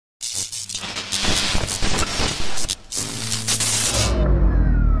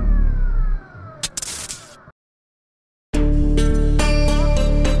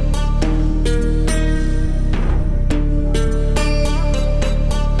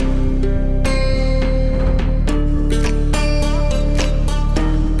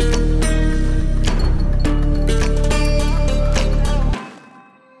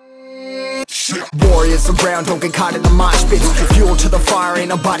down, don't get caught in the mosh pits. Fuel to the fire, ain't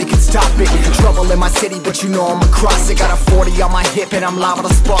nobody can stop it. Trouble in my city, but you know I'm across it. Got a 40 on my hip and I'm liable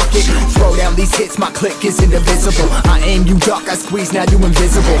to spark it. Throw down these hits, my click is indivisible. I aim, you duck, I squeeze, now you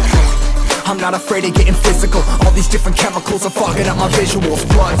invisible. I'm not afraid of getting physical. All these different chemicals are fogging up my visuals.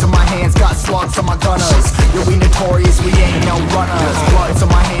 Bloods on my hands, got slugs on my gunners. Yo, we notorious, we ain't no runners. Bloods on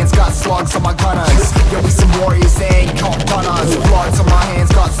my hands, got slugs on my gunners. Yo, we some warriors, they ain't called gunners. Bloods on my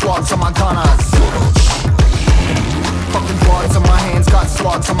hands, got slugs on my gunners. Fucking bloods on my hands, got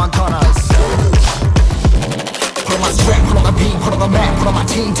slugs on my gunners. Put on my strap, put on the beat, put on the map, put on my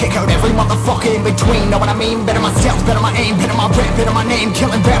team. Take out every motherfucker in between. Know what I mean? Better myself, better my aim, better my rap, better my name.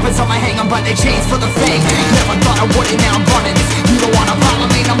 Killing rappers on my hang on by their chains for the fame. Never thought I would it, now I'm running this. You don't wanna follow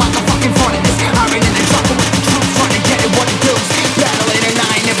me, I'm out the fucking front of this. I ran in the jungle with the troops, trying to get it what it does. Battling and I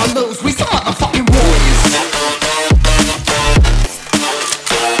ain't never lose, we some motherfucking warriors.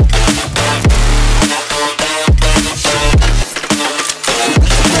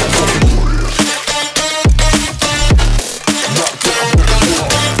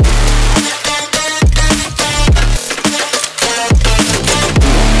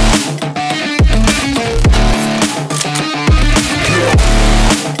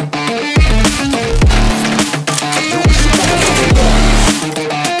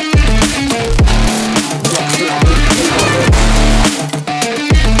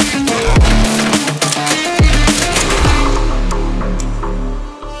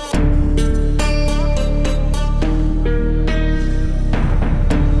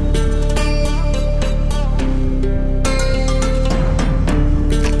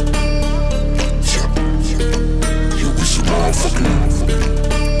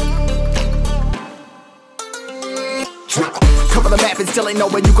 Cover the map and still ain't know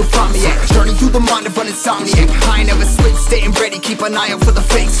where you can find me at. Journey through the mind of an insomniac. I ain't never sleep, staying ready, keep an eye out for the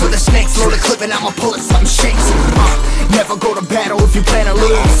fakes. For the snakes, load a clip and I'ma pull it, something shakes. Never go to battle if you plan to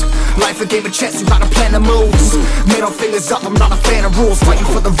lose. Life a game of chess, you gotta plan the moves. Middle fingers up, I'm not a fan of rules. Fighting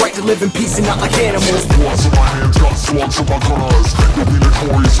for the right to live in peace and not like animals. Bloods in my hands, got slugs on my gunners. You'll be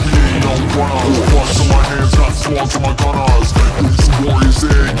notorious, we ain't no runners. Bloods in my hands, got slugs on my gunners. You'll be some warriors,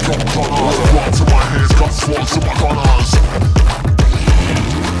 they ain't no gunners. Bloods in my hands, got slugs on my gunners.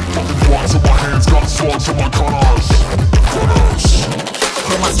 Fucking bloods in my hands, got slugs on my gunners.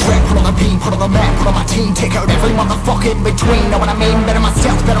 Put on my strap, put on the beam, put on the map, put on my team. Take out every motherfucker in between. Know what I mean? Better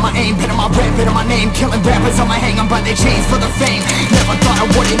myself, better my aim, better my rap, better my name. Killing rappers on my hang on by their chains for the fame. Never thought I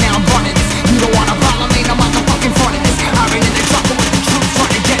would it, now I'm running this. You don't wanna follow me, I'm out the fucking front of this. I ran in the jungle with the troops,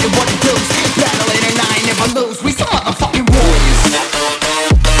 trying to get it what it does. Battling and I ain't never lose, we some motherfucking warriors.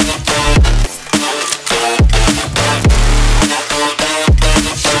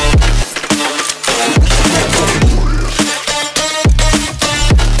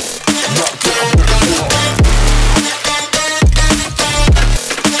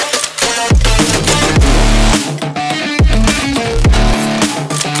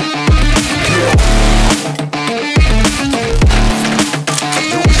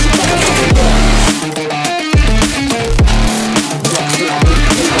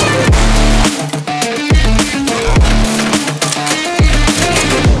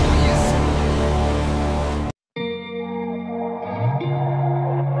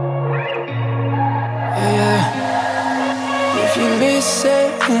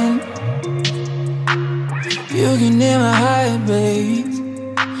 You can hear my heartbeat,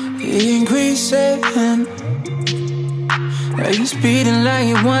 it increasing. Are you speeding like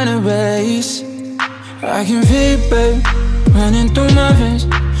you wanna race? I can feel it, babe, running through my veins.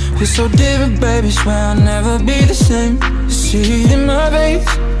 We're so different, baby, swear I'll never be the same. You see it in my face,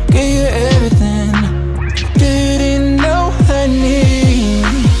 give you everything. Didn't know I need.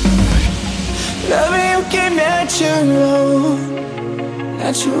 Loving you came natural,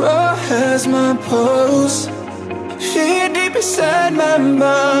 natural as my pulse. Feel deep inside my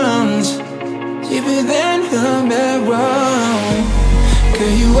bones, deeper than the marrow.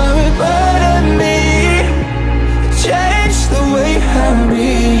 Girl, you are a part of me, change the way I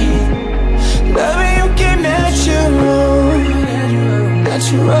breathe. Loving you came natural,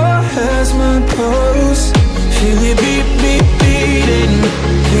 natural as my pulse. Feel it beat, beat, beating,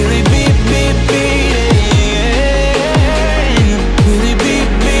 feel it beat, beat, beating. Feel it beat,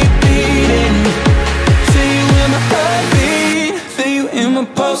 beat, beating. Feel you in my heartbeat, feel you in my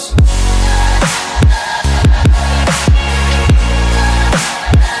pulse.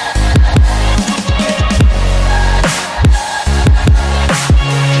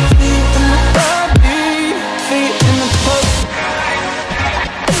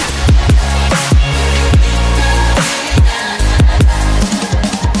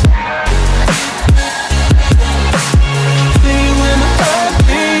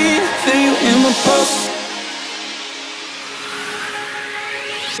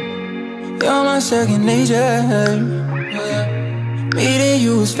 You're my second nature. Meeting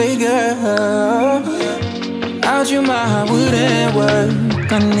you was fate, girl. Without you, my heart wouldn't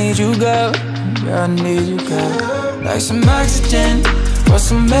work. I need you, girl. I need you, girl. Like some oxygen or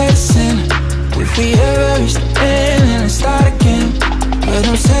some medicine. If we ever reach the end and it start again, what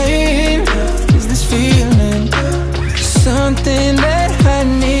I'm saying is this feeling, something that I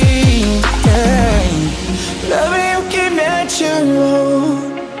need, yeah. Loving you keep natural,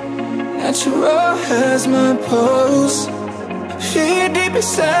 natural as my pulse. Feel deep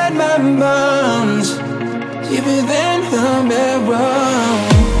inside my bones, deeper than the bedrock.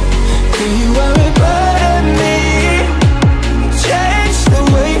 You are a part of me, change the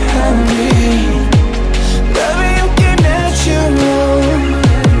way I breathe. Loving you keep natural,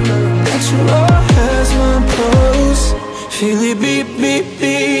 natural as my pulse. Feel it beat, beat,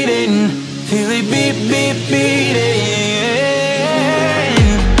 beating. Feel it beat, beat, beating.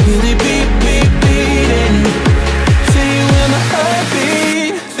 Feel it beat, beat, beating. Feel you in my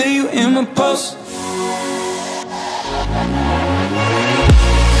heartbeat, feel you in my pulse.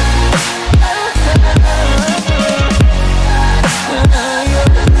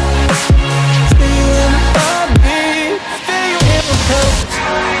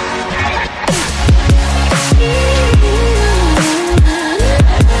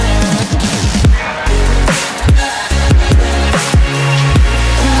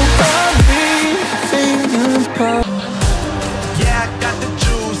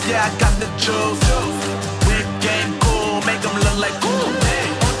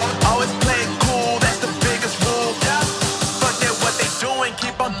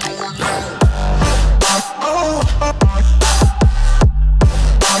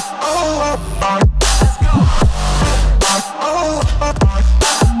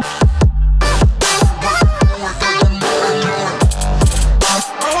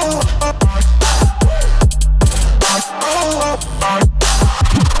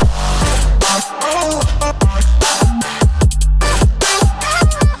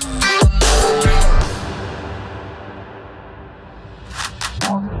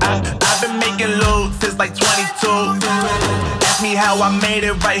 How I made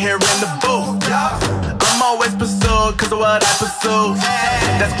it right here in the booth. I'm always pursued cause of what I pursue.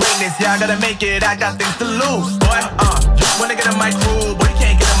 That's greatness, yeah, I gotta make it, I got things to lose. Boy, wanna get in my crew, boy, you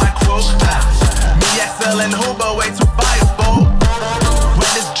can't get in my crew. Me, XL and Hubo, way too fireball. When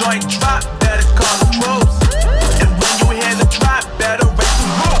this joint drop, better call the troops. And when you hear the drop, better raise the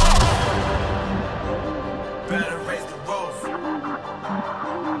roof. Better raise the roof.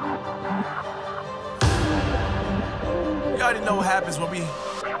 You already know what happens when we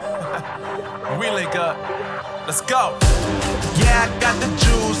link up. Let's go. Yeah, I got the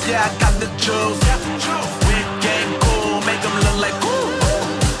juice. Yeah, I got the juice. Big game cool, make them look like cool.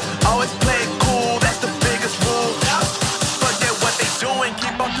 Always play it cool, that's the biggest rule. Forget what they doing,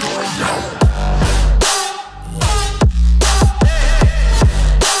 keep on doing.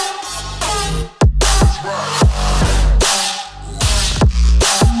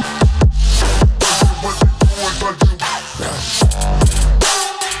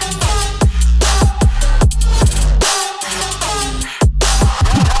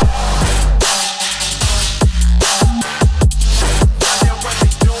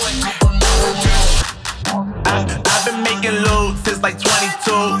 Like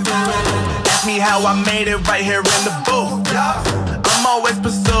 22. Ask me how I made it right here in the booth. I'm always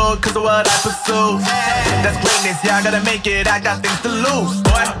pursued cause of what I pursue. That's greatness, yeah, I gotta make it, I got things to lose.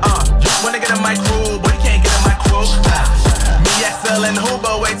 Boy, wanna get in my crew, boy, you can't get in my crew. Me, XL and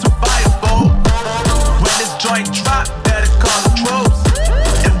Hubo, way too fireball. When this joint drop, better call the troops.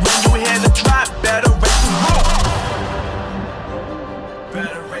 And when you hear the drop, better raise the roof.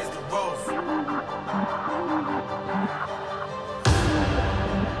 Better raise the roof.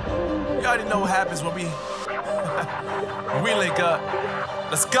 You already know what happens when we link up.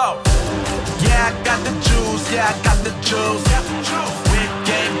 Let's go. Yeah, I got the juice. Yeah, I got the juice. Big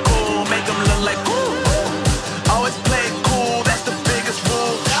game cool, make them look like cool. Always play it cool, that's the biggest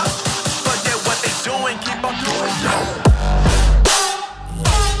rule. Forget what they doing, keep on doing.